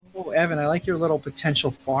Oh, Evan, I like your little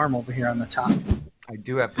potential farm over here on the top. I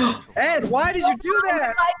do have potential. Ed, why did you do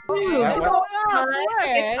that? What's going on?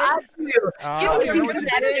 Give me a piece of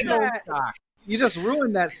that big old stock. You just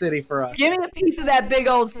ruined that city for us. Give me a piece of that big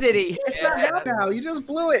old city. It's not happening now. You just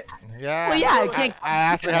blew it. Yeah. Well, yeah, I can't. I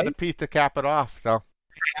actually had a piece to cap it off, so.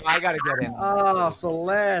 I got to get in. Oh,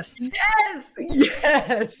 Celeste. Yes.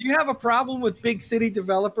 Do you have a problem with big city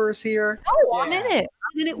developers here? Oh, I'm in it.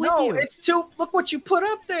 I'm in it with you. No, it's too. Look what you put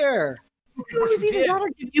up there. Who's even better?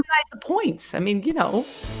 Give you guys the points. I mean,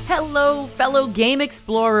 Hello, fellow game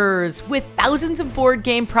explorers. With thousands of board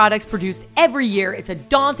game products produced every year, it's a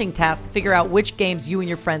daunting task to figure out which games you and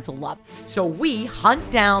your friends will love. So we hunt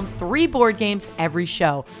down 3 board games every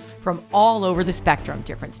show from all over the spectrum,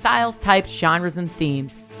 different styles, types, genres, and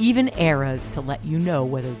themes, even eras, to let you know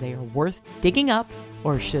whether they are worth digging up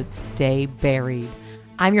or should stay buried.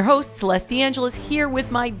 I'm your host, Celeste DeAngelis, here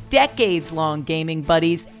with my decades-long gaming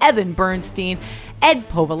buddies, Evan Bernstein, Ed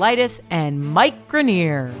Povolitis, and Mike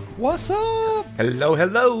Grenier. What's up? Hello.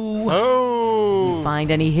 Oh.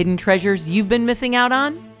 Find any hidden treasures you've been missing out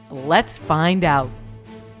on? Let's find out.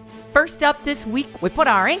 First up this week, we put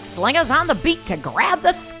our ink slingers on the beat to grab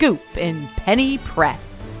the scoop in Penny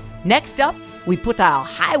Press. Next up, we put our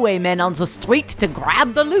highwaymen on the street to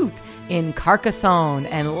grab the loot in Carcassonne.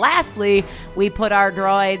 And lastly, we put our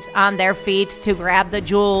droids on their feet to grab the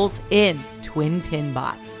jewels in Twin Tin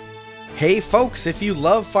Bots. Hey folks, if you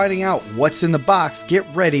love finding out what's in the box, get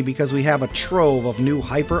ready because we have a trove of new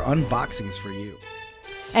hyper unboxings for you.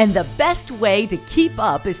 And the best way to keep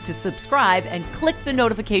up is to subscribe and click the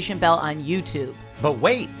notification bell on YouTube. But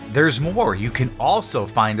wait, there's more. You can also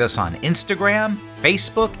find us on Instagram,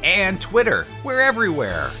 Facebook, and Twitter. We're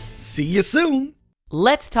everywhere. See you soon.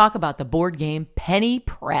 Let's talk about the board game Penny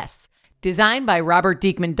Press, designed by Robert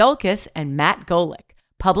Diekman Dulkes and Matt Golick,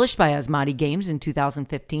 published by Asmati Games in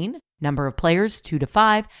 2015. Number of players 2 to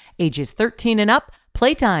 5, ages 13 and up,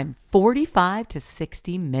 playtime 45 to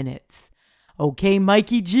 60 minutes. Okay,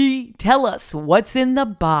 Mikey G, tell us what's in the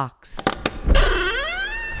box.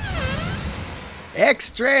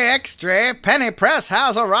 Extra, Penny Press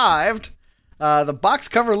has arrived. The box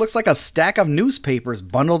cover looks like a stack of newspapers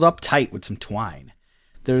bundled up tight with some twine.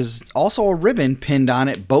 There's also a ribbon pinned on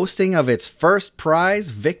it boasting of its first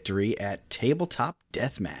prize victory at Tabletop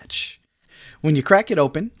Deathmatch. When you crack it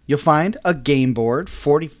open, you'll find a game board,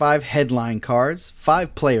 45 headline cards,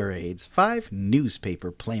 5 player aids, 5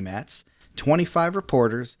 newspaper playmats, 25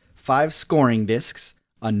 reporters, 5 scoring discs,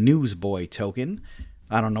 a newsboy token.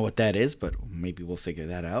 I don't know what that is, but maybe we'll figure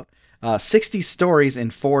that out. 60 stories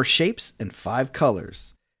in 4 shapes and 5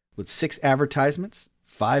 colors, with 6 advertisements,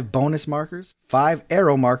 5 bonus markers, 5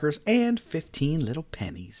 arrow markers, and 15 little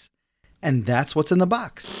pennies. And that's what's in the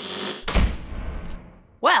box.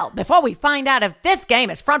 Well, before we find out if this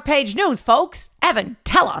game is front page news, folks, Evan,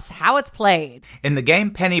 tell us how it's played. In the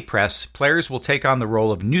game Penny Press, players will take on the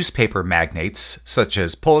role of newspaper magnates, such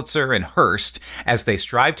as Pulitzer and Hearst, as they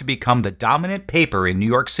strive to become the dominant paper in New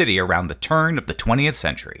York City around the turn of the 20th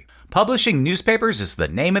century. Publishing newspapers is the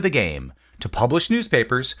name of the game. To publish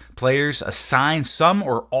newspapers, players assign some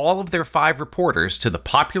or all of their 5 reporters to the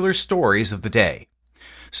popular stories of the day.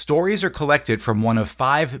 Stories are collected from one of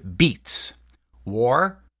 5 beats: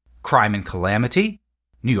 war, crime and calamity,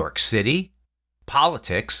 New York City,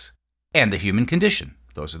 politics, and the human condition.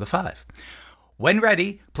 Those are the 5. When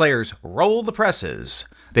ready, players roll the presses.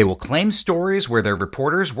 They will claim stories where their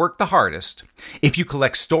reporters work the hardest. If you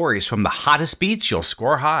collect stories from the hottest beats, you'll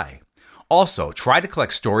score high. Also, try to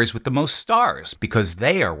collect stories with the most stars, because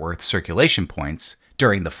they are worth circulation points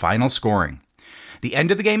during the final scoring. The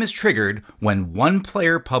end of the game is triggered when one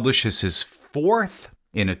player publishes his 4th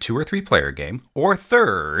in a 2 or 3 player game, or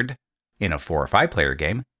 3rd in a 4 or 5 player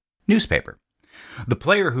game, newspaper. The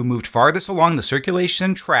player who moved farthest along the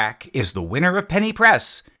circulation track is the winner of Penny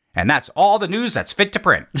Press, and that's all the news that's fit to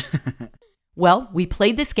print. Well, we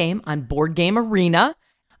played this game on Board Game Arena.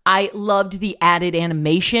 I loved the added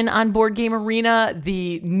animation on Board Game Arena.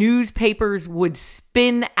 The newspapers would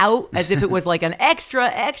spin out as if it was like an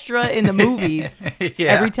extra in the movies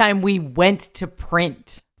every time we went to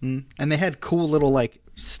print. And they had cool little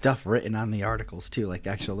stuff written on the articles too, like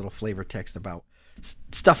actual little flavor text about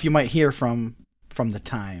stuff you might hear from the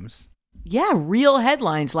Times. Yeah, real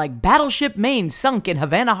headlines like Battleship Maine sunk in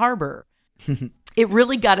Havana Harbor. It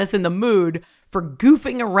really got us in the mood for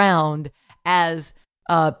goofing around as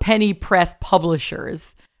Penny Press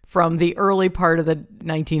publishers from the early part of the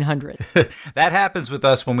 1900s. That happens with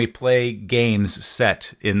us when we play games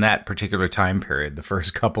set in that particular time period, the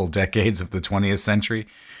first couple decades of the 20th century.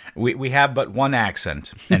 We have but one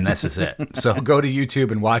accent, and this is it. So go to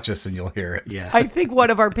YouTube and watch us, and you'll hear it. Yeah. I think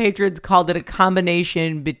one of our patrons called it a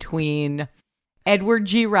combination between Edward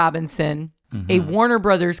G. Robinson, a Warner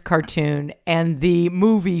Brothers cartoon, and the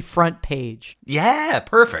movie Front Page. Yeah,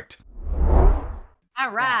 perfect.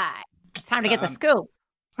 All right. It's time to get the scoop.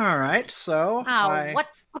 All right, so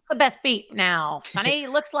What's the best beat now, Sonny?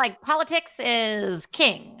 Looks like politics is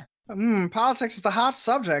king. Politics is the hot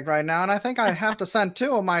subject right now, and I think I have to send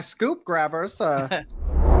 2 of my scoop grabbers to...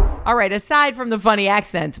 All right, aside from the funny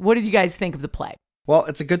accents, what did you guys think of the play? Well,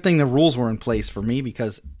 it's a good thing the rules were in place for me,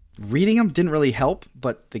 because reading them didn't really help,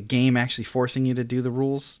 but the game actually forcing you to do the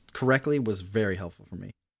rules correctly was very helpful for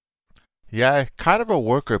me. Yeah, kind of a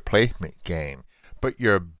worker placement game, but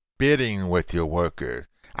you're bidding with your workers.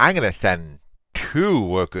 I'm going to send 2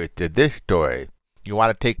 workers to this story. You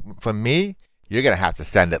want to take from me? You're going to have to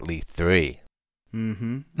send at least 3.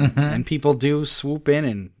 And people do swoop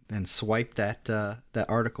in and swipe that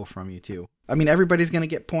article from you, too. I mean, everybody's going to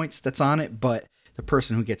get points that's on it, but the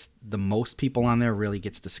person who gets the most people on there really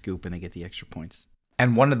gets the scoop, and they get the extra points.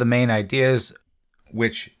 And one of the main ideas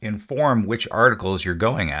which inform which articles you're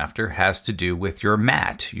going after has to do with your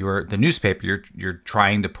mat, the newspaper you're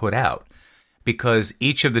trying to put out. Because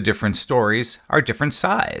each of the different stories are different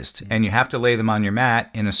sized, and you have to lay them on your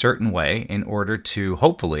mat in a certain way in order to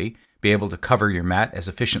hopefully be able to cover your mat as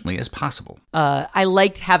efficiently as possible. I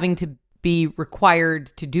liked having to be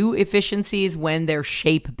required to do efficiencies when they're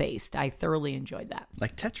shape-based. I thoroughly enjoyed that.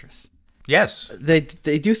 Like Tetris. Yes. They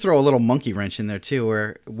do throw a little monkey wrench in there, too,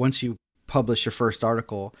 where once you publish your first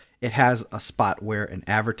article, it has a spot where an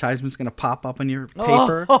advertisement's going to pop up on your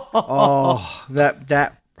paper.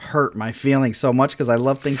 That hurt my feelings so much, because I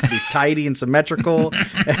love things to be tidy and symmetrical,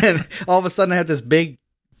 and all of a sudden I have this big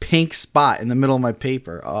pink spot in the middle of my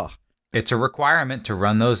paper. It's a requirement to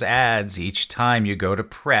run those ads each time you go to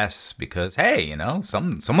press, because, hey,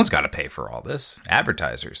 someone's got to pay for all this.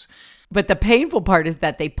 Advertisers. But the painful part is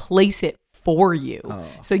that they place it for you.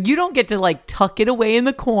 So you don't get to tuck it away in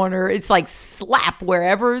the corner. It's like slap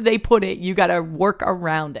wherever they put it. You got to work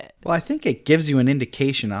around it. Well, I think it gives you an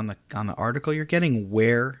indication on the article you're getting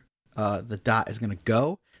where the dot is going to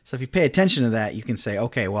go. So if you pay attention to that, you can say,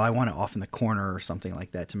 okay, well, I want it off in the corner or something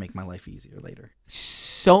like that to make my life easier later.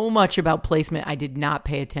 So much about placement I did not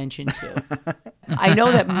pay attention to. I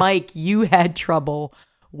know that, Mike, you had trouble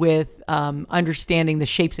with understanding the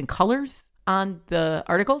shapes and colors on the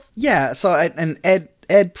articles? Yeah, so and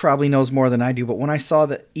Ed probably knows more than I do, but when I saw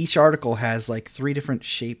that each article has 3 different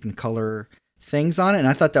shape and color things on it, and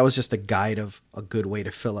I thought that was just a guide of a good way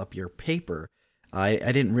to fill up your paper, I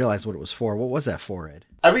didn't realize what it was for. What was that for, Ed?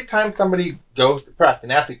 Every time somebody goes to press,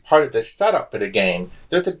 and actually part of the setup of the game,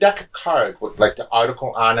 there's a deck of cards with the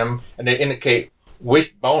article on them, and they indicate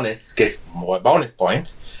which bonus gets more bonus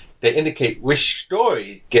points. They indicate which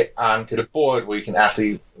stories get onto the board where you can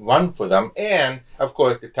actually run for them. And, of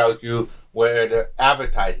course, it tells you where the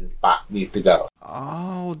advertising spot needs to go.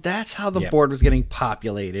 Oh, that's how the board was getting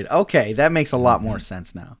populated. Okay, that makes a lot more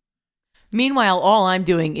sense now. Meanwhile, all I'm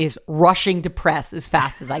doing is rushing to press as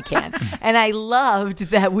fast as I can. And I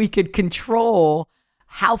loved that we could control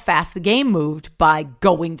how fast the game moved by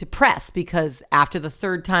going to press, because after the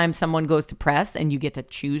 3rd time someone goes to press, and you get to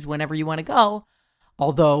choose whenever you want to go,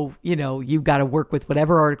 although, you've got to work with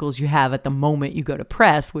whatever articles you have at the moment you go to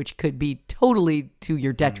press, which could be totally to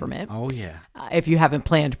your detriment. Oh, yeah. If you haven't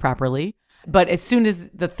planned properly. But as soon as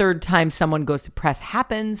the 3rd time someone goes to press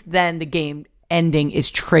happens, then the game ending is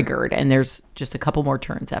triggered, and there's just a couple more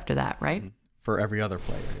turns after that, right? For every other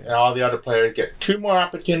player. And all the other players get 2 more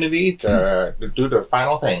opportunities to do the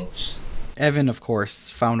final things. Evan, of course,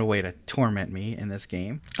 found a way to torment me in this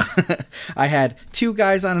game. I had 2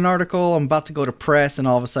 guys on an article. I'm about to go to press, and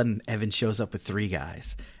all of a sudden, Evan shows up with 3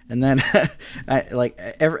 guys. And then,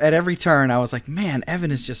 at every turn, I was like, man, Evan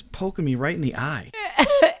is just poking me right in the eye.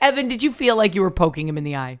 Evan, did you feel like you were poking him in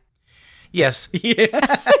the eye? Yes.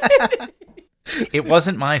 Yeah. It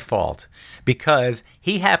wasn't my fault, because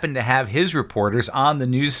he happened to have his reporters on the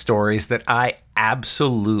news stories that I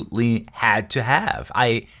absolutely had to have.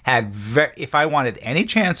 I had, if I wanted any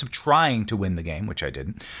chance of trying to win the game, which I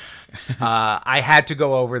didn't, I had to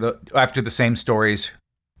go after the same stories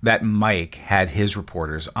that Mike had his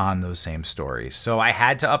reporters on those same stories. So I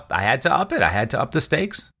had to up it. I had to up the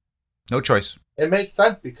stakes. No choice. It makes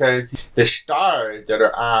sense because the stars that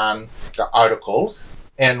are on the articles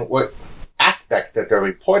and what aspect aspects that they're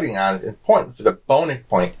reporting on is important for the bonus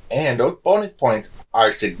points, and those bonus points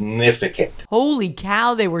are significant. Holy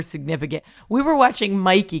cow, they were significant. We were watching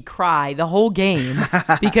Mikey cry the whole game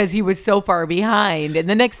because he was so far behind. And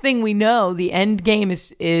the next thing we know, the end game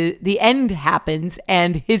is the end happens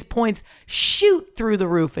and his points shoot through the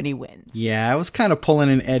roof and he wins. Yeah, I was kind of pulling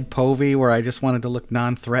an Ed Povey where I just wanted to look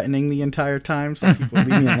non-threatening the entire time, so people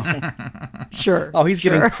leave me alone. Sure. Oh, he's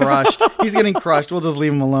getting crushed. He's getting crushed. We'll just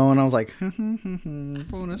leave him alone. I was like,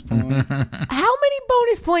 bonus points. How many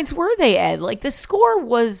bonus points were they, Ed? Like, the score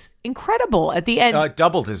was incredible at the end.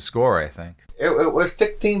 Doubled his score, I think. It was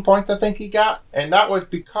 16 points, I think he got, and that was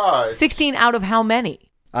because 16 out of how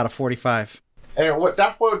many? Out of 45. And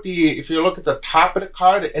if you look at the top of the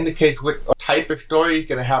card, it indicates which type of story is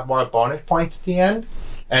going to have more bonus points at the end.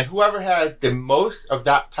 And whoever has the most of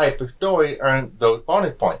that type of story earns those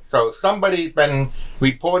bonus points. So somebody's been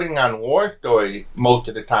reporting on war stories most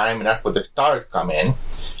of the time, and that's where the stars come in.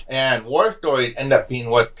 And war stories end up being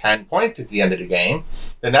worth 10 points at the end of the game.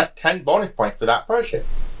 Then that's 10 bonus points for that person.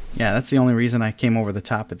 Yeah, that's the only reason I came over the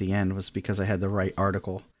top at the end was because I had the right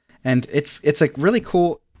article. And it's a really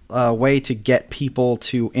cool way to get people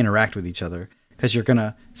to interact with each other, because you're going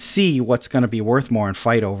to see what's going to be worth more and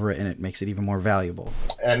fight over it, and it makes it even more valuable.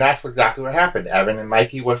 And that's exactly what happened. Evan and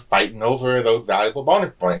Mikey were fighting over those valuable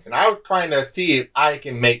bonus points. And I was trying to see if I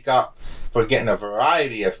can make up for getting a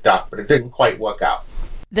variety of stuff, but it didn't quite work out.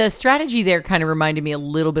 The strategy there kind of reminded me a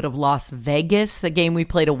little bit of Las Vegas, a game we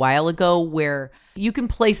played a while ago, where you can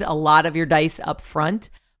place a lot of your dice up front,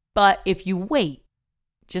 but if you wait,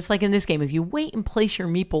 just like in this game, if you wait and place your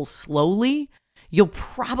meeples slowly, you'll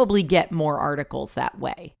probably get more articles that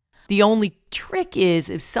way. The only trick is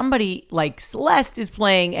if somebody like Celeste is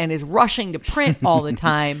playing and is rushing to print all the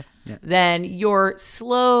time, then your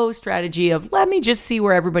slow strategy of let me just see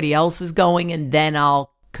where everybody else is going and then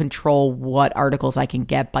I'll control what articles I can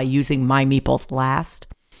get by using my meeples last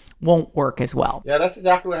won't work as well. Yeah, that's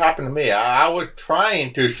exactly what happened to me. I was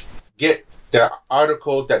trying to get the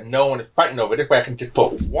articles that no one is fighting over. This way I can just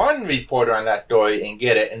put one reporter on that story and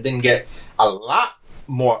get it, and then get a lot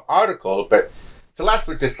more articles. But Celeste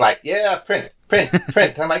was just like, yeah, print.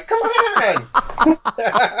 I'm like, come on.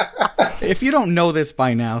 If you don't know this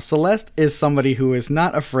by now, Celeste is somebody who is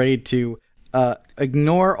not afraid to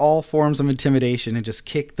ignore all forms of intimidation and just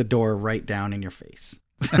kick the door right down in your face.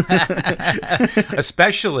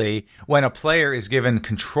 Especially when a player is given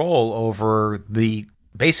control over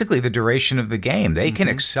basically the duration of the game. They can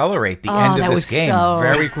accelerate the end of this game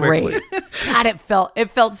very quickly. Great. God,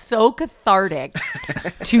 it felt so cathartic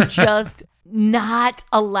to just not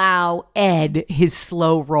allow Ed his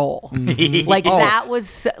slow roll. Like that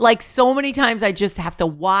was like so many times I just have to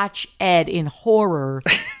watch Ed in horror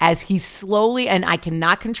as he slowly, and I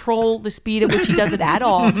cannot control the speed at which he does it at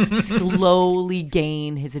all, slowly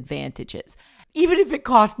gain his advantages, even if it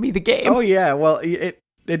cost me the game. Oh yeah, well it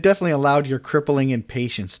definitely allowed your crippling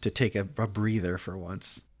impatience to take a breather for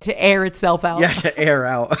once. To air itself out. Yeah, to air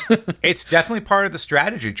out. It's definitely part of the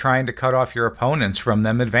strategy, trying to cut off your opponents from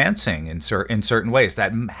them advancing in certain ways.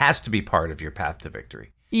 That has to be part of your path to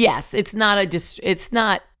victory. Yes, it's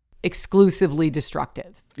not exclusively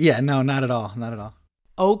destructive. Yeah, no, not at all. Not at all.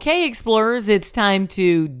 Okay, explorers, it's time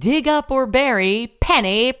to dig up or bury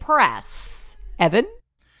Penny Press. Evan?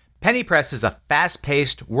 Penny Press is a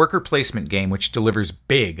fast-paced worker placement game which delivers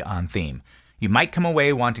big on theme. You might come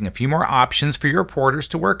away wanting a few more options for your reporters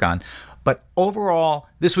to work on, but overall,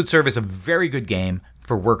 this would serve as a very good game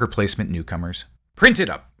for worker placement newcomers. Print it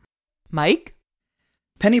up. Mike?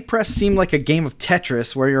 Penny Press seemed like a game of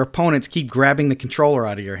Tetris where your opponents keep grabbing the controller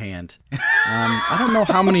out of your hand. I don't know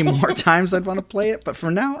how many more times I'd want to play it, but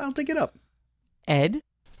for now, I'll dig it up. Ed?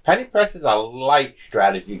 Penny Press is a light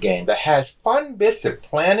strategy game that has fun bits of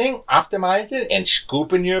planning, optimizing, and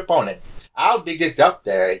scooping your opponent. I'll dig this up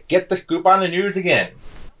there. Get the scoop on the news again.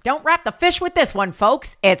 Don't wrap the fish with this one,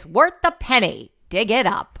 folks. It's worth the penny. Dig it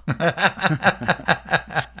up.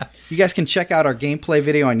 You guys can check out our gameplay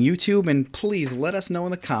video on YouTube, and please let us know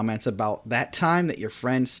in the comments about that time that your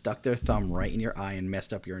friend stuck their thumb right in your eye and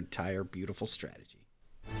messed up your entire beautiful strategy.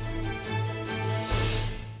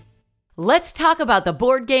 Let's talk about the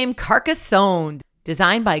board game Carcassonne,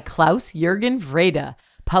 designed by Klaus-Jürgen Wrede.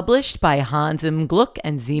 Published by Hans im Gluck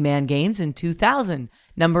and Z-Man Games in 2000.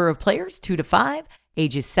 Number of players, 2 to 5.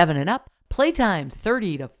 Ages 7 and up. Playtime,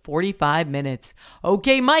 30 to 45 minutes.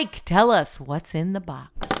 Okay, Mike, tell us what's in the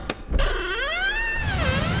box.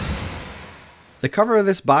 The cover of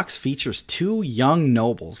this box features 2 young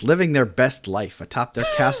nobles living their best life atop their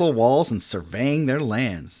castle walls and surveying their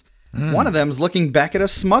lands. One of them's looking back at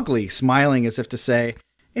us smugly, smiling as if to say,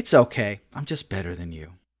 "It's okay, I'm just better than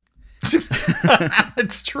you."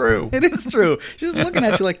 It's true. It is true. She's looking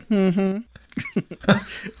at you like, the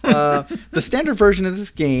standard version of this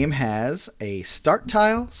game has a start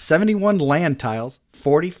tile, 71 land tiles,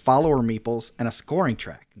 40 follower meeples, and a scoring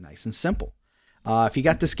track. Nice and simple. If you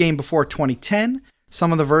got this game before 2010,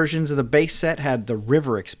 some of the versions of the base set had the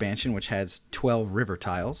River expansion, which has 12 river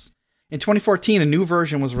tiles. In 2014, a new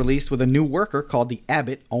version was released with a new worker called the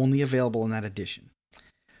Abbot, only available in that edition.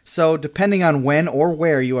 So, depending on when or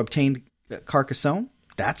where you obtained Carcassonne,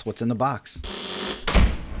 that's what's in the box.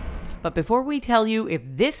 But before we tell you if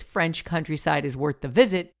this French countryside is worth the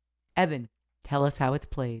visit, Evan, tell us how it's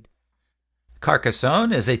played.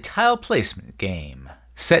 Carcassonne is a tile placement game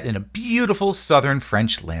set in a beautiful southern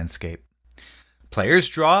French landscape. Players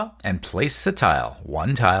draw and place a tile,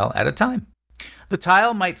 one tile at a time. The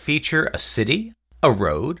tile might feature a city, a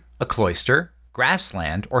road, a cloister,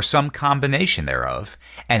 grassland, or some combination thereof,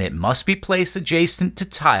 and it must be placed adjacent to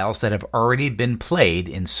tiles that have already been played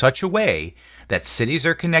in such a way that cities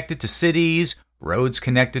are connected to cities, roads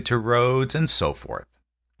connected to roads, and so forth.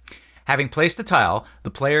 Having placed a tile,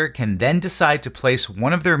 the player can then decide to place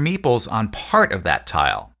one of their meeples on part of that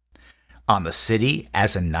tile. On the city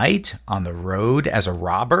as a knight, on the road as a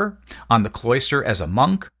robber, on the cloister as a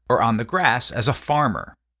monk, or on the grass as a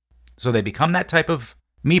farmer. So they become that type of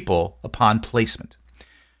meeple upon placement.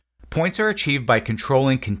 Points are achieved by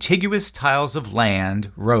controlling contiguous tiles of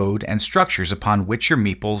land, road, and structures upon which your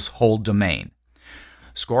meeples hold domain.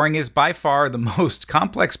 Scoring is by far the most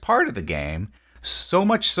complex part of the game, so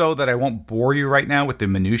much so that I won't bore you right now with the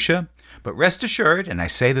minutiae, but rest assured, and I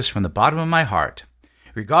say this from the bottom of my heart,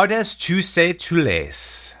 regardes tu sais tu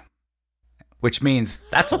les, which means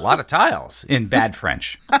that's a lot of tiles in bad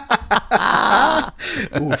French. Oof,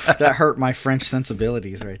 that hurt my French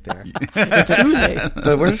sensibilities right there.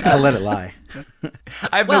 But we're just going to let it lie.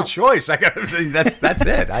 I have no choice. That's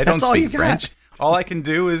it. I don't speak French. All I can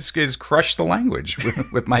do is crush the language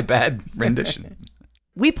with my bad rendition.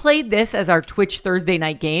 We played this as our Twitch Thursday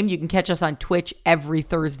night game. You can catch us on Twitch every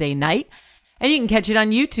Thursday night, and you can catch it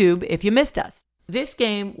on YouTube if you missed us. This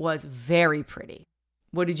game was very pretty.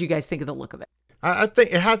 What did you guys think of the look of it? I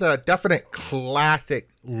think it has a definite classic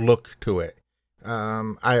look to it.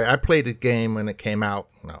 I played the game when it came out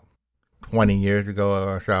 20 years ago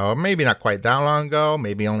or so. Maybe not quite that long ago.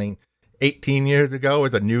 Maybe only 18 years ago. It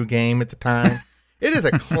was a new game at the time. It is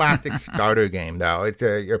a classic starter game, though.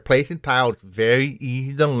 You're placing tiles, very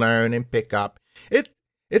easy to learn and pick up.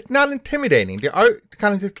 It's not intimidating. The art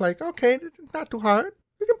kind of just like, okay, this is not too hard.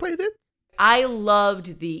 We can play this. I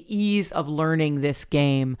loved the ease of learning this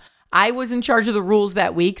game. I was in charge of the rules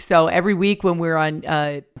that week, so every week when we're on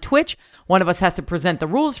Twitch, one of us has to present the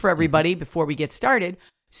rules for everybody before we get started.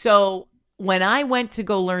 So when I went to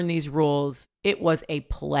go learn these rules, it was a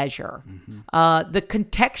pleasure. The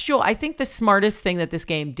contextual, I think the smartest thing that this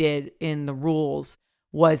game did in the rules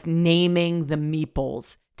was naming the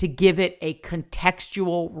meeples to give it a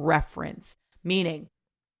contextual reference, meaning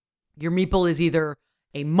your meeple is either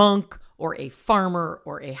a monk or a farmer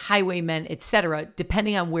or a highwayman, etc.,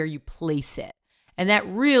 depending on where you place it. And that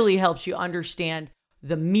really helps you understand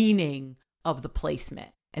the meaning of the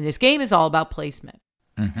placement. And this game is all about placement.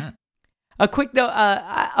 Mm-hmm. A quick note,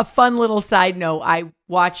 a fun little side note. I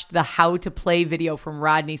watched the How to Play video from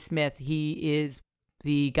Rodney Smith. He is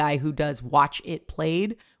the guy who does Watch It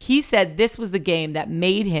Played. He said this was the game that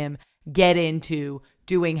made him get into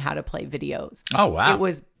doing How to Play videos. Oh, wow.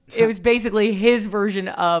 It was basically his version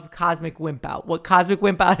of Cosmic Wimp Out. What Cosmic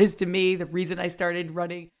Wimp Out is to me, the reason I started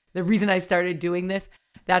doing this,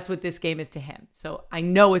 that's what this game is to him. So I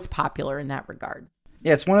know it's popular in that regard.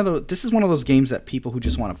 Yeah, this is one of those games that people who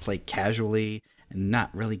just want to play casually and not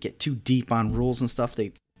really get too deep on rules and stuff,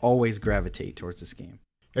 they always gravitate towards this game.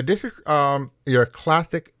 Yeah, this is your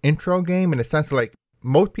classic intro game in the sense of like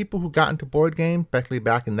most people who got into board games, especially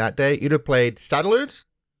back in that day, either played Settlers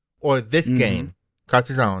or this game,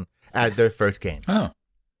 Carcassonne, as their first game. Oh.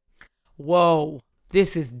 Whoa.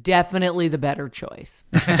 This is definitely the better choice.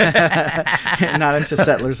 Not into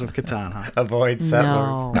Settlers of Catan, huh? Avoid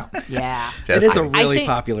Settlers. No. Yeah. It is a really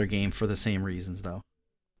popular game for the same reasons, though.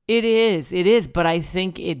 It is, but I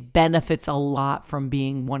think it benefits a lot from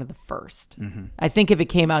being one of the first. Mm-hmm. I think if it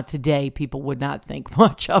came out today, people would not think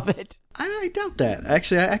much of it. I doubt that.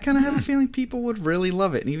 Actually, I kind of have a feeling people would really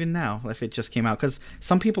love it, even now, if it just came out, because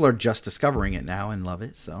some people are just discovering it now and love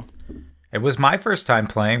it, so. It was my first time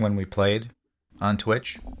playing when we played on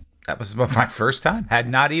Twitch. That was my first time. Had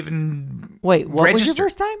not even Wait, what registered. Was your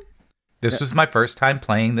first time? This was my first time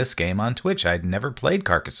playing this game on Twitch. I'd never played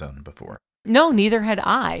Carcassonne before. No, neither had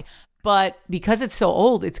I. but because it's so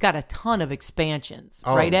old, it's got a ton of expansions.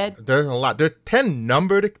 Right, Ed? There's a lot. There's 10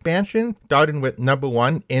 numbered expansions, starting with number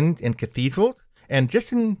 1, Inns and Cathedrals. And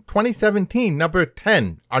just in 2017, number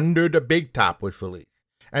 10, Under the Big Top, was released.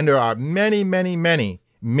 And there are many, many, many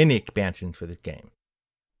mini expansions for this game.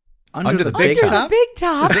 Under the Big Top? Big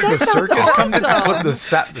Top. Is it That the sounds circus come to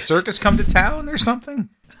awesome. the circus come to town or something?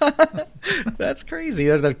 That's crazy.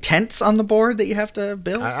 Are there tents on the board that you have to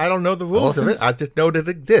build? I don't know the rules of it. I just know that it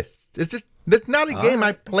exists. It's not a game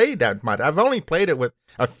I played that much. I've only played it with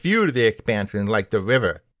a few of the expansions, like the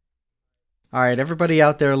river. All right, everybody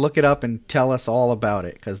out there, look it up and tell us all about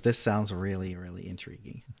it, because this sounds really, really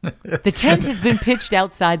intriguing. The tent has been pitched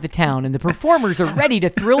outside the town, and the performers are ready to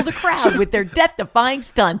thrill the crowd with their death-defying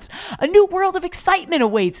stunts. A new world of excitement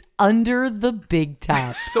awaits under the Big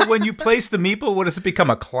Top. So when you place the meeple, what does it become?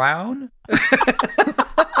 A clown?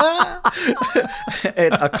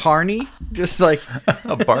 And a carny? Just like...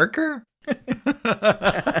 A barker?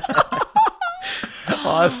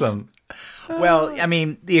 Awesome. Well, I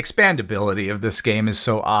mean, the expandability of this game is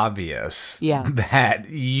so obvious that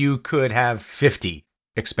you could have 50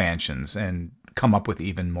 expansions and come up with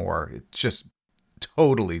even more. It just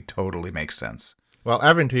totally makes sense. Well,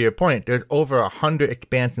 Evan, to your point, there's over 100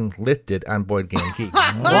 expansions listed on Board Game Geek.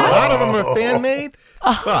 A lot of them are fan-made,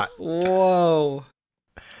 but... Whoa.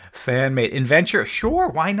 Fan-made. Invent your... Sure,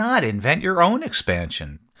 why not? Invent your own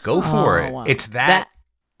expansion. Go for it. Wow. It's that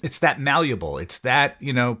malleable. It's that,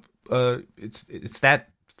 it's that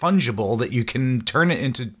fungible that you can turn it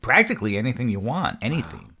into practically anything you want.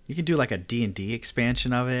 Anything. You can do like a D&D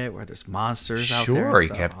expansion of it where there's monsters out there. Sure, you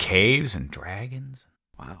can have caves and dragons.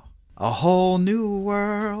 Wow. A whole new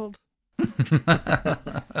world.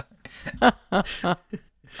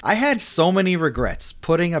 I had so many regrets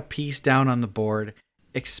putting a piece down on the board,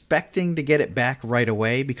 expecting to get it back right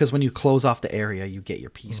away, because when you close off the area, you get your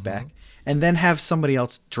piece back, and then have somebody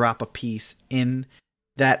else drop a piece in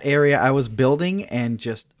that area I was building and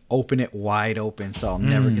just open it wide open, so I'll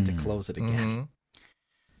never get to close it again.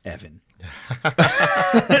 Evan.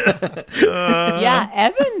 Yeah,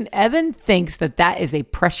 Evan thinks that is a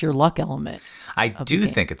press your luck element. I do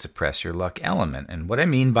think it's a press your luck element. And what I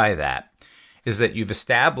mean by that is that you've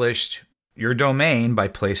established your domain by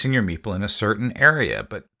placing your meeple in a certain area.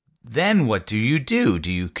 But then what do?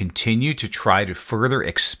 Do you continue to try to further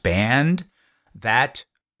expand that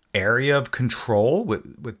area of control with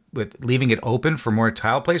leaving it open for more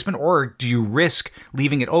tile placement? Or do you risk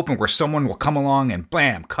leaving it open where someone will come along and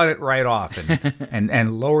blam, cut it right off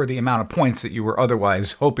and lower the amount of points that you were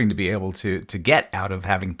otherwise hoping to be able to get out of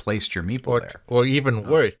having placed your meeple there? Or even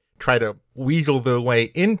worse, try to weasel their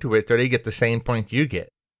way into it so they get the same points you get.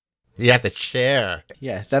 You have to share.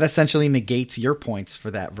 Yeah, that essentially negates your points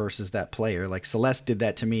for that versus that player. Like Celeste did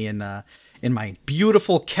that to me in my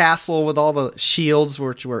beautiful castle with all the shields,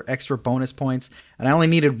 which were extra bonus points, and I only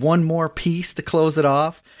needed one more piece to close it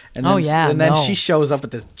off. And then, then she shows up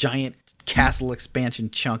with this giant castle expansion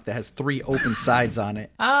chunk that has 3 open sides on it.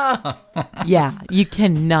 Yeah, you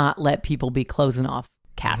cannot let people be closing off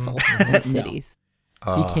castles and cities.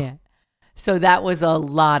 You can't. So that was a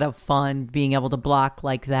lot of fun being able to block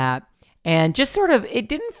like that. And just sort of, it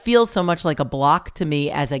didn't feel so much like a block to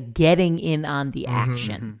me as a getting in on the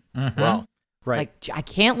action. Well, Right. Like, I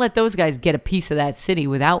can't let those guys get a piece of that city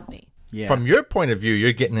without me. Yeah. from your point of view,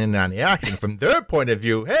 you're getting in on the action. From their point of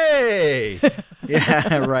view, hey!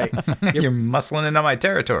 Yeah, right. You're muscling into my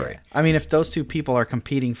territory. I mean, if those two people are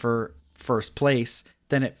competing for first place,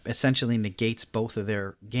 then it essentially negates both of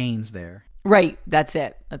their gains there. Right. That's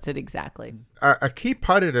it. That's it exactly. A key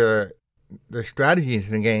part of the strategies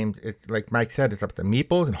in the game, it's like Mike said, it's up to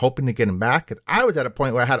meeples and hoping to get them back. And I was at a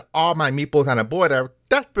point where I had all my meeples on a board. I was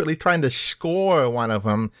desperately trying to score one of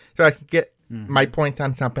them so I could get my points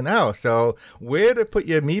on something else. So where to put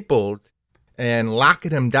your meeples and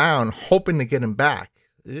locking them down, hoping to get them back,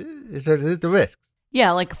 is the risk.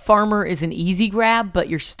 Yeah, like farmer is an easy grab, but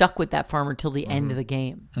you're stuck with that farmer till the end of the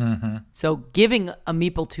game. So giving a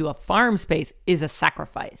meeple to a farm space is a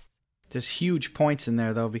sacrifice. There's huge points in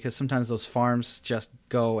there, though, because sometimes those farms just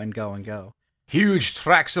go and go and go. Huge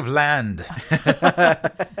tracts of land.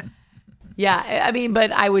 Yeah, I mean,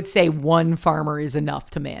 but I would say one farmer is enough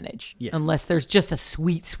to manage. Yeah. Unless there's just a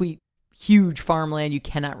sweet, huge farmland you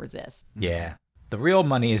cannot resist. Yeah. The real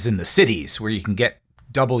money is in the cities where you can get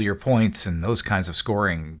double your points and those kinds of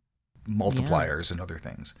scoring multipliers and other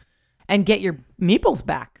things. And get your meeples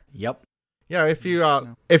back. Yep. Yeah, if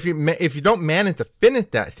you don't manage to finish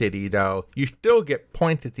that city, though, you still get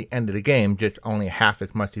points at the end of the game, just only half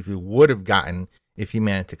as much as you would have gotten if you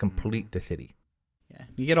managed to complete the city. Yeah.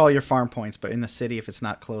 You get all your farm points, but in the city, if it's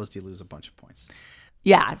not closed, you lose a bunch of points.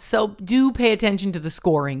 Yeah, so do pay attention to the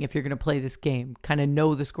scoring if you're going to play this game. Kind of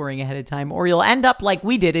know the scoring ahead of time, or you'll end up like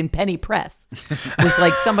we did in Penny Press with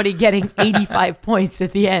like somebody getting 85 points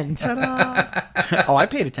at the end. Ta-da! Oh, I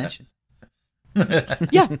paid attention.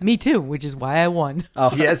 Yeah, me too, which is why I won.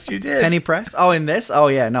 Oh, Yes, you did. Penny Press? Oh, in this? Oh,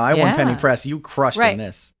 yeah. No, I won Yeah. Penny Press. You crushed Right. in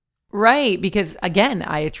this. Right, because again,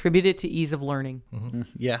 I attribute it to ease of learning.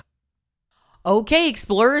 Yeah. Okay,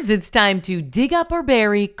 explorers, it's time to dig up or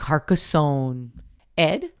bury Carcassonne.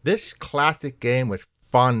 Ed? This classic game was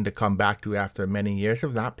fun to come back to after many years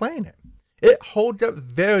of not playing it. It holds up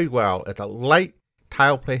very well. It's a light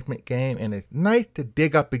tile placement game, and it's nice to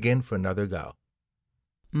dig up again for another go.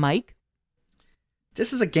 Mike?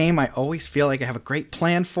 This is a game I always feel like I have a great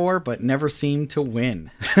plan for, but never seem to win.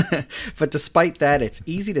 But despite that, it's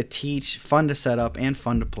easy to teach, fun to set up, and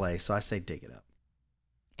fun to play, so I say dig it up.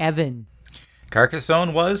 Evan?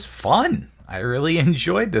 Carcassonne was fun. I really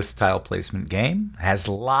enjoyed this tile placement game. It has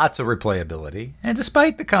lots of replayability, and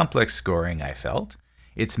despite the complex scoring I felt,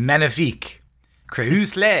 it's magnifique.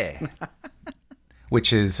 Créusle.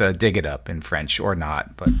 Which is dig it up in French or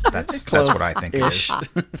not, but that's what I think it is.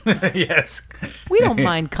 Yes. We don't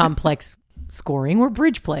mind complex scoring. We're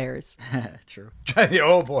bridge players. True.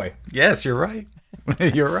 Oh boy. Yes, you're right.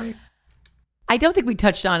 You're right. I don't think we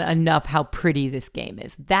touched on enough how pretty this game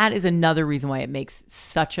is. That is another reason why it makes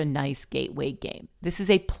such a nice gateway game. This is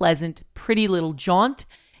a pleasant, pretty little jaunt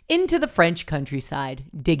into the French countryside.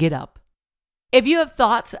 Dig it up. If you have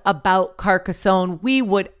thoughts about Carcassonne, we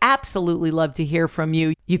would absolutely love to hear from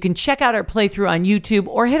you. You can check out our playthrough on YouTube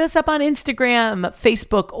or hit us up on Instagram,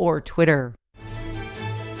 Facebook, or Twitter.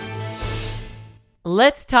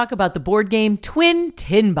 Let's talk about the board game Twin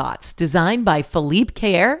Tin Bots, designed by Philippe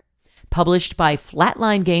Caire, published by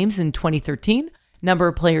Flatline Games in 2013. Number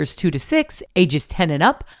of players 2 to 6, ages 10 and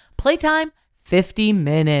up. Playtime 50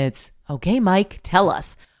 minutes. Okay, Mike, tell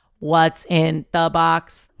us what's in the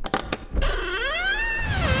box.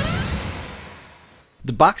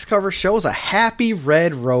 The box cover shows a happy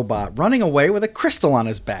red robot running away with a crystal on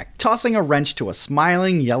his back, tossing a wrench to a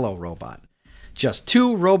smiling yellow robot. Just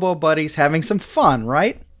two robo buddies having some fun,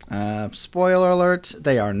 right? Spoiler alert,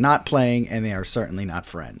 they are not playing, and they are certainly not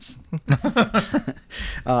friends.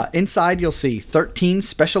 Inside, you'll see 13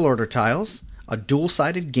 special order tiles, a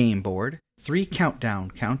dual-sided game board, 3 countdown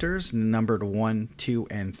counters numbered 1, 2,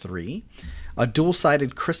 and 3, a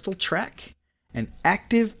dual-sided crystal track, an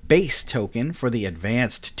active base token for the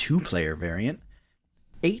advanced 2-player variant,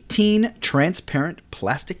 18 transparent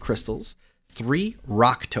plastic crystals, 3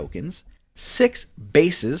 rock tokens, 6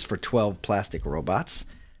 bases for 12 plastic robots,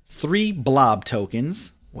 3 blob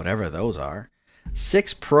tokens, whatever those are,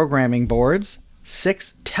 6 programming boards,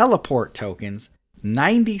 6 teleport tokens,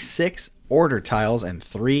 96 order tiles, and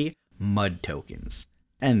 3 mud tokens.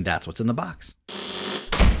 And that's what's in the box.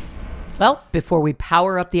 Well, before we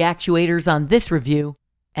power up the actuators on this review,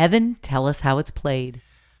 Evan, tell us how it's played.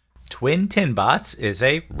 Twin Tin Bots is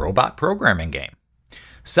a robot programming game.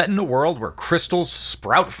 Set in a world where crystals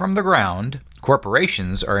sprout from the ground,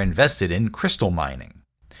 corporations are invested in crystal mining.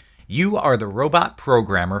 You are the robot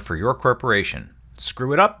programmer for your corporation.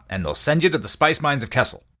 Screw it up, and they'll send you to the spice mines of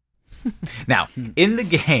Kessel. Now, in the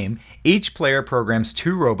game, each player programs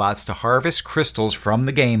 2 robots to harvest crystals from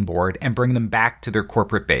the game board and bring them back to their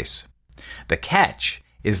corporate base. The catch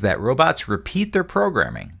is that robots repeat their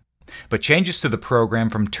programming, but changes to the program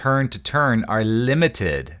from turn to turn are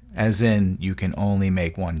limited, as in you can only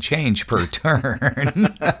make 1 change per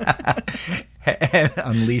turn. And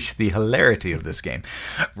unleash the hilarity of this game.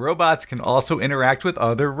 Robots can also interact with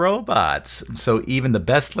other robots, so even the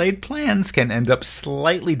best laid plans can end up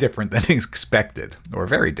slightly different than expected, or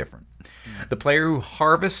very different. The player who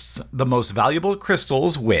harvests the most valuable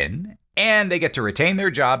crystals win, and they get to retain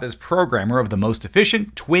their job as programmer of the most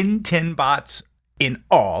efficient Twin Tin Bots in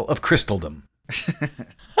all of Crystaldom.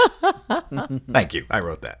 Thank you. I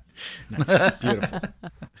wrote that. Nice. Beautiful.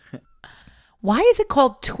 Why is it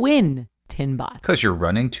called Twin Tin Bots? Because you're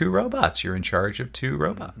running 2 robots. You're in charge of 2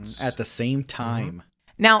 robots. At the same time.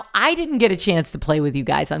 Now, I didn't get a chance to play with you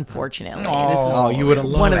guys, unfortunately. You would have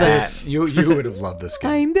one loved of this. those. You would have loved this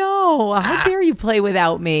game. I know. How dare you play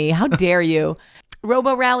without me? How dare you?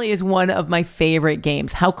 Robo Rally is one of my favorite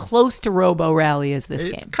games. How close to Robo Rally is this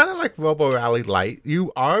It's game? kind of like Robo Rally Lite.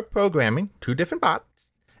 You are programming 2 different bots,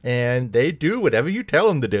 and they do whatever you tell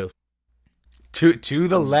them to do. To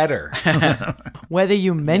the letter. Whether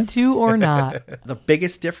you meant to or not. The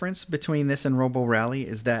biggest difference between this and Robo Rally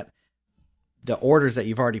is that the orders that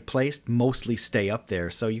you've already placed mostly stay up there.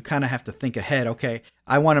 So you kind of have to think ahead. Okay,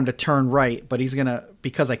 I want him to turn right, but he's going to,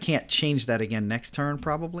 because I can't change that again next turn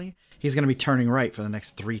probably, he's going to be turning right for the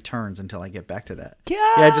next 3 turns until I get back to that.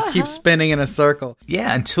 Yeah, it just keeps spinning in a circle.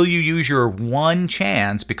 Yeah, until you use your one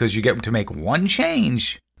chance, because you get to make one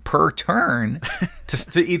change per turn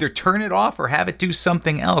to either turn it off or have it do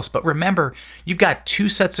something else. But remember, you've got 2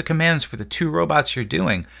 sets of commands for the 2 robots you're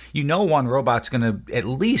doing. You know one robot's going to at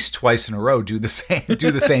least twice in a row do the same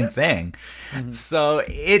thing. Mm-hmm. So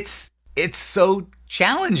it's so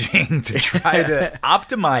challenging to try to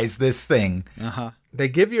optimize this thing. Uh-huh. They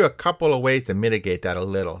give you a couple of ways to mitigate that a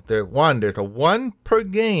little. There's a 1 per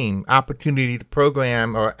game opportunity to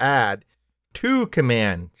program or add 2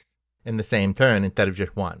 commands in the same turn instead of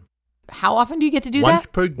just 1. How often do you get to do Once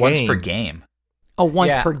that? per game. Once per game. Oh,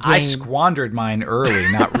 once per game. I squandered mine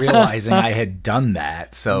early, not realizing I had done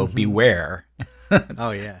that. So beware.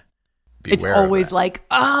 Oh, yeah. It's always like,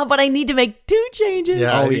 but I need to make 2 changes.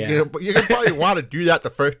 Yeah, Oh, yeah. You can probably want to do that the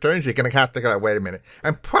first turn, so you're going to have to go, wait a minute.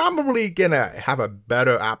 I'm probably going to have a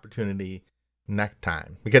better opportunity next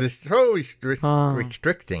time because it's so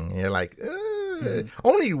restricting. You're like,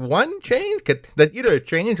 only 1 change? That's either a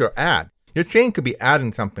change or add. Your change could be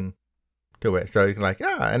adding something to it. So you're like,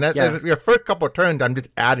 and your first couple of turns, I'm just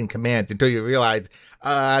adding commands until you realize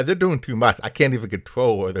they're doing too much. I can't even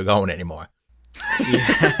control where they're going anymore.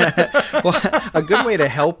 Yeah. Well, a good way to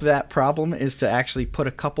help that problem is to actually put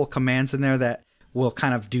a couple commands in there that will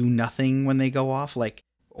kind of do nothing when they go off,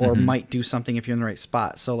 or might do something if you're in the right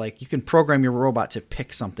spot. So like you can program your robot to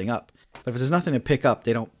pick something up, but if there's nothing to pick up,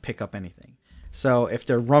 they don't pick up anything. So if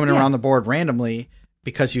they're roaming around the board randomly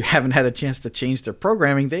because you haven't had a chance to change their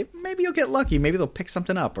programming, maybe you'll get lucky. Maybe they'll pick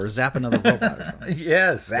something up or zap another robot or something.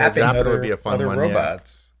 Yeah, zapping would be a fun one,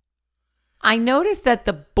 robots. I noticed that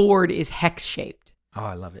the board is hex shaped. Oh,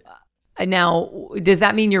 I love it. Now, does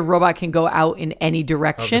that mean your robot can go out in any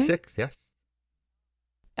direction? Of the 6, yes.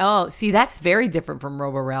 Oh, see, that's very different from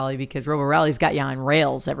Robo Rally because Robo Rally's got you on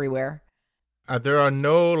rails everywhere. There are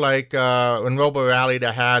no, in Robo Rally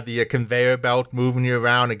that had the conveyor belt moving you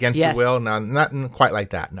around against your will. No, nothing quite like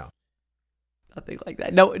that, no. Nothing like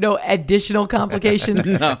that. No additional complications.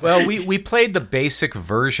 No. Well, we played the basic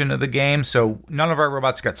version of the game, so none of our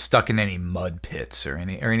robots got stuck in any mud pits or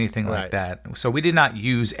anything like that. So we did not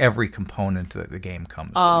use every component that the game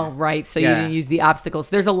comes with. Right. So you didn't use the obstacles.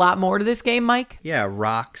 There's a lot more to this game, Mike? Yeah,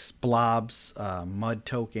 rocks, blobs, mud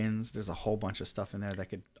tokens. There's a whole bunch of stuff in there that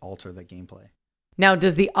could alter the gameplay. Now,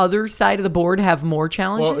 does the other side of the board have more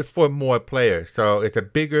challenges? Well, it's for more players. So it's a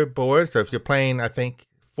bigger board. So if you're playing, I think,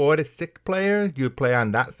 4 to 6 players, you play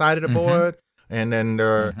on that side of the board, and then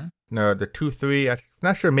the 2, 3. I'm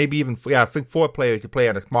not sure. Maybe even I think 4 players you play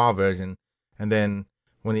on a small version, and then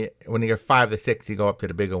when you get 5 to 6, you go up to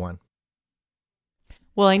the bigger one.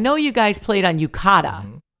 Well, I know you guys played on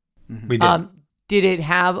Yukata. We did. Did it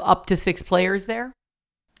have up to 6 players there?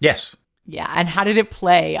 Yes. Yeah, and how did it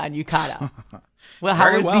play on Yukata? Well,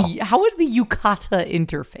 how was the Yukata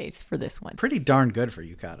interface for this one? Pretty darn good for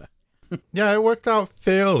Yukata. Yeah, it worked out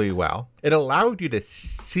fairly well. It allowed you to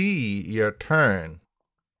see your turn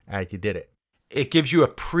as you did it. It gives you a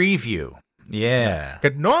preview. Yeah.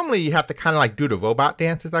 Because normally you have to kind of do the robot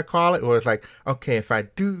dance, as I call it, where it's like, okay, if I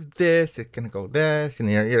do this, it's going to go this.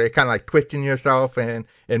 And you're kind of twitching yourself and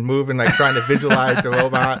moving, trying to visualize the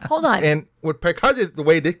robot. Hold on. And because it's the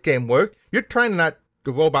way this game works, you're trying not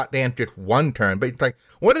the robot dance just one turn, but it's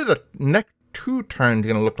what are the next 2 turns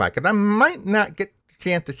going to look like? And I might not get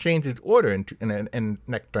chance to change its order in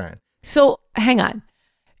next turn. So hang on,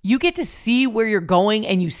 you get to see where you're going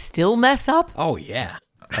and you still mess up? Oh yeah.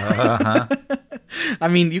 I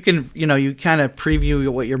mean, you can you kind of preview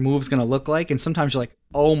what your move's gonna look like, and sometimes you're like,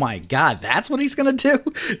 oh my god, that's what he's gonna do.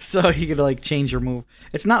 So you can change your move.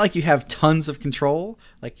 It's not like you have tons of control.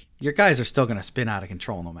 Your guys are still gonna spin out of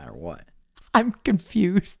control no matter what. I'm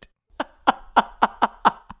confused.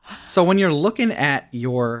 So when you're looking at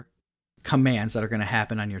your commands that are going to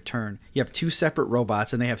happen on your turn, you have 2 separate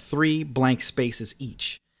robots and they have 3 blank spaces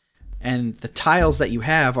each, and the tiles that you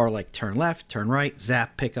have are turn left, turn right,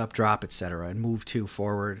 zap, pick up, drop, etc., and move 2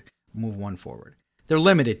 forward, move 1 forward. They're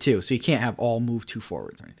limited too, so you can't have all move 2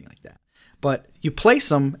 forwards or anything like that, but you place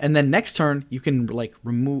them and then next turn you can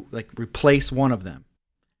replace one of them.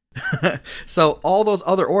 So all those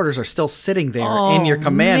other orders are still sitting there in your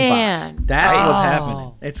command box. That's what's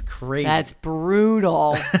happening. It's crazy. That's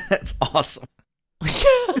brutal. That's awesome.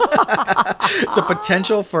 The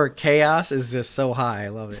potential for chaos is just so high. I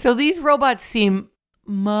love it. So these robots seem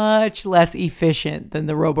much less efficient than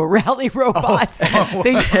the Robo Rally robots. The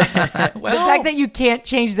fact that you can't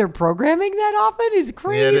change their programming that often is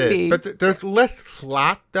crazy. Yeah, it is. But there's less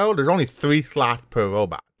slots, though. There's only 3 slots per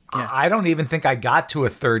robot. I don't even think I got to a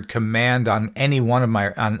third command on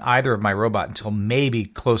either of my robot until maybe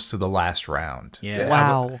close to the last round. Yeah.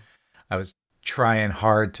 Wow. I was trying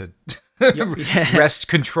hard to wrest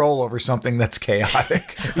control over something that's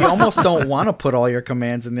chaotic. You almost don't want to put all your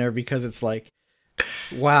commands in there because it's like,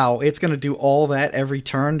 wow, it's going to do all that every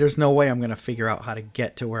turn. There's no way I'm going to figure out how to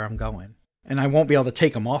get to where I'm going. And I won't be able to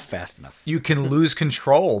take them off fast enough. You can lose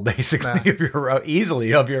control, basically,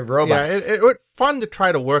 easily of your robot. Yeah, it was fun to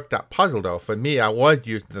try to work that puzzle, though. For me, I was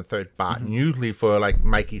using the third bot, and usually for, like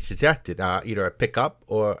Mikey suggested, either a pick up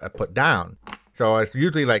or a put down. So it's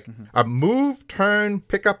usually like a move, turn,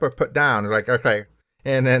 pick up, or put down. Like, okay.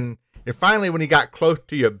 And then finally, when you got close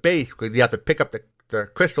to your base, because you have to pick up the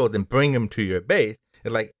crystals and bring them to your base,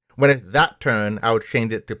 it's like, when it's that turn, I would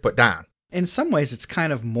change it to put down. In some ways, it's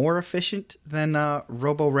kind of more efficient than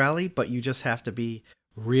Robo Rally, but you just have to be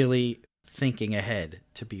really thinking ahead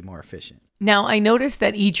to be more efficient. Now, I noticed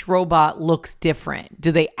that each robot looks different.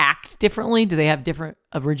 Do they act differently? Do they have different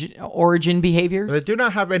origin behaviors? They do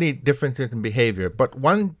not have any differences in behavior, but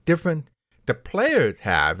one difference the players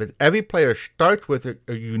have is every player starts with a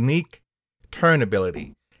unique turn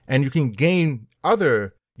ability, and you can gain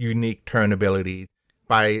other unique turn abilities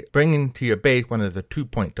by bringing to your base one of the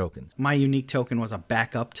 2-point tokens. My unique token was a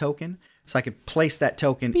backup token, so I could place that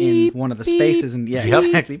token Beep, in one of the beep, spaces, and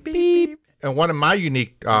exactly. Beep, beep. And one of my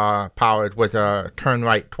unique powers was turn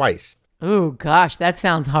right twice. Oh, gosh, that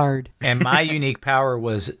sounds hard. And my unique power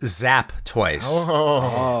was zap twice.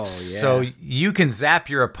 Oh, yeah. So you can zap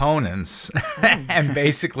your opponents and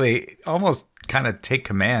basically almost kind of take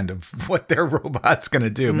command of what their robot's going to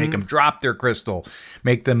do. Make them drop their crystal.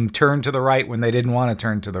 Make them turn to the right when they didn't want to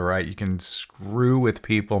turn to the right. You can screw with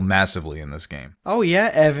people massively in this game. Oh, yeah,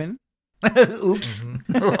 Evan. Oops.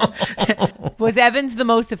 Was Evans the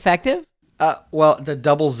most effective? Well, the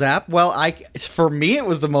double zap. Well, for me, it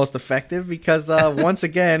was the most effective because once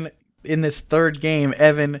again, in this third game,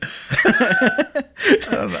 Evan,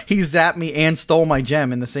 he zapped me and stole my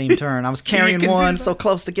gem in the same turn. I was carrying one so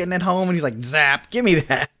close to getting it home, and he's like, zap, give me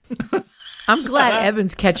that. I'm glad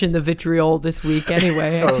Evan's catching the vitriol this week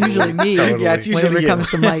anyway. It's usually me. Yeah, it's usually whenever it you. comes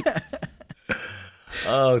to Mike.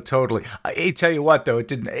 Oh, totally. I tell you what, though,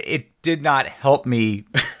 it did not help me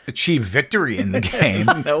achieve victory in the game,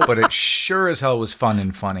 but it sure as hell was fun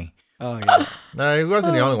and funny. Oh, yeah. No, he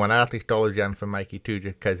wasn't the only one. I actually stole a gem from Mikey, too,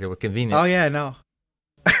 just because it was convenient. Oh, yeah, no.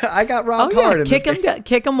 I got robbed hard in kick this game. him,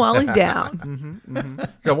 kick him while he's down.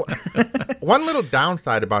 So one little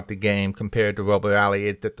downside about the game compared to Robo Rally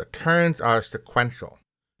is that the turns are sequential.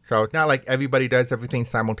 So it's not like everybody does everything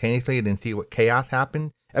simultaneously and then see what chaos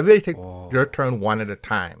happens. Everybody takes your turn one at a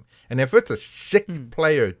time. And if it's a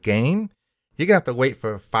 6-player game, you're going to have to wait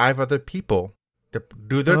for 5 other people to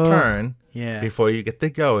do their turn before you get to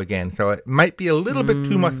go again. So it might be a little bit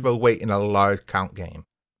too much of a wait in a large count game.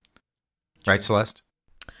 Right, Celeste?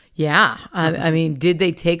 Yeah. I mean, did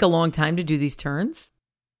they take a long time to do these turns?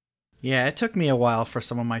 Yeah, it took me a while for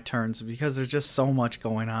some of my turns because there's just so much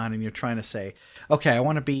going on and you're trying to say, okay, I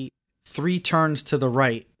want to be 3 turns to the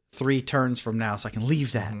right, 3 turns from now so I can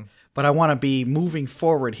leave that. But I want to be moving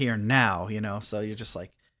forward here now, so you're just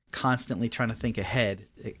like constantly trying to think ahead.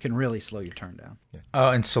 It can really slow your turn down. Oh,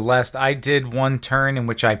 and Celeste, I did one turn in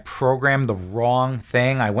which I programmed the wrong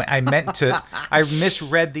thing. I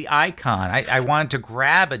misread the icon. I wanted to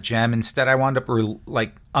grab a gem. Instead, I wound up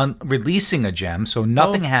releasing a gem, so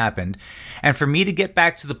nothing happened. And for me to get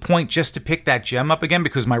back to the point just to pick that gem up again,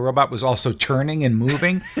 because my robot was also turning and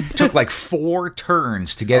moving, it took like 4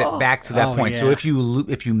 turns to get it back to that point. Yeah. So if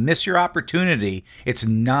you miss your opportunity, it's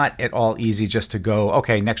not at all easy just to go,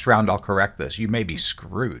 okay, next round I'll correct this. You may be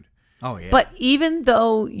screwed. Oh, yeah. But even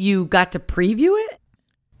though you got to preview it?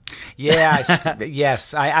 Yeah,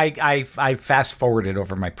 yes. I fast forwarded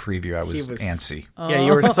over my preview. I was antsy. Yeah,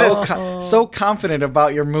 you were so confident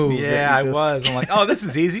about your move. Yeah, I was. I'm like, oh, this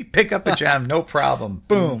is easy. Pick up a gem, no problem.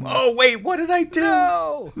 Boom. Oh, wait, what did I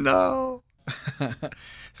do? No.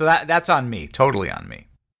 So that's on me. Totally on me.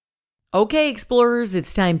 Okay, explorers,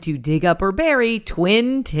 it's time to dig up or bury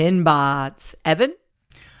Twin Tin Bots. Evan?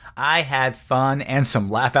 I had fun and some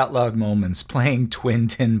laugh-out-loud moments playing Twin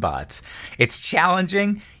Tin Bots. It's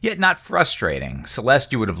challenging, yet not frustrating.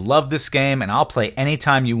 Celeste, you would have loved this game, and I'll play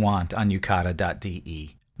anytime you want on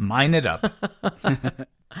yukata.de. Mine it up.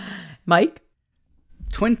 Mike?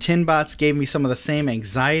 Twin Tin Bots gave me some of the same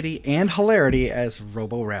anxiety and hilarity as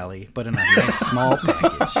Robo Rally, but in a nice small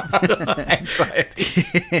package.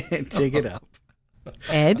 Anxiety. Dig it up.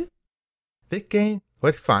 Ed? This game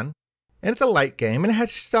was fun, and it's a light game, and it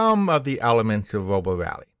has some of the elements of Robo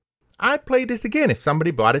Rally. I'd play this again if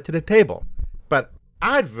somebody brought it to the table, but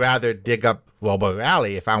I'd rather dig up Robo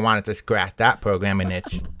Rally if I wanted to scratch that programming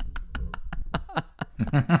itch.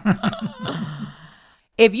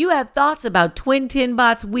 If you have thoughts about Twin Tin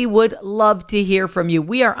Bots, we would love to hear from you.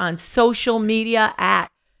 We are on social media at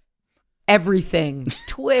everything.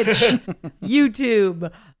 Twitch,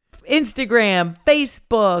 YouTube, Instagram,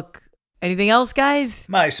 Facebook. Anything else, guys?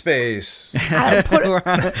 MySpace.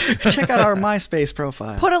 Check out our MySpace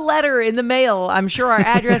profile. Put a letter in the mail. I'm sure our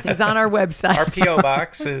address is on our website. Our P.O.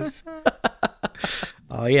 boxes.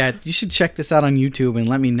 Oh, yeah. You should check this out on YouTube and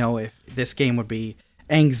let me know if this game would be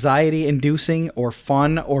anxiety-inducing or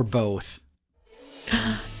fun or both.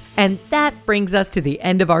 And that brings us to the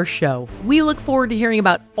end of our show. We look forward to hearing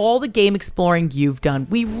about all the game exploring you've done.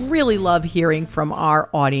 We really love hearing from our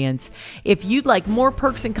audience. If you'd like more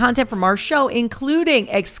perks and content from our show, including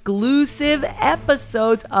exclusive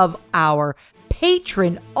episodes of our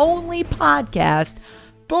patron-only podcast,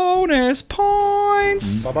 Bonus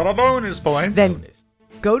points! Bonus points. then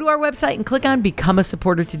go to our website and click on Become a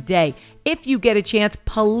Supporter today. If you get a chance,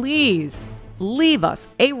 please leave us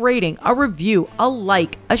a rating, a review, a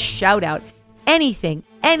like, a shout out, anything,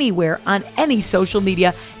 anywhere on any social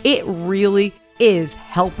media. It really is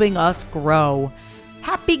helping us grow.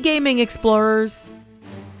 Happy gaming, explorers.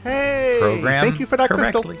 Hey, Program thank you for that,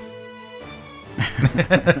 correctly.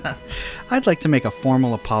 Crystal. I'd like to make a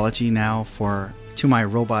formal apology now to my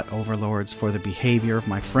robot overlords for the behavior of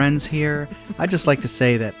my friends here. I'd just like to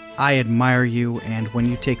say that I admire you, and when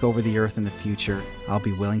you take over the Earth in the future, I'll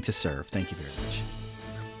be willing to serve. Thank you very much.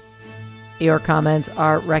 Your comments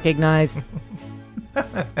are recognized.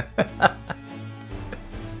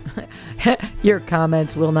 Your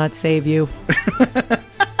comments will not save you.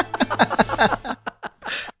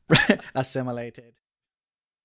 Assimilated.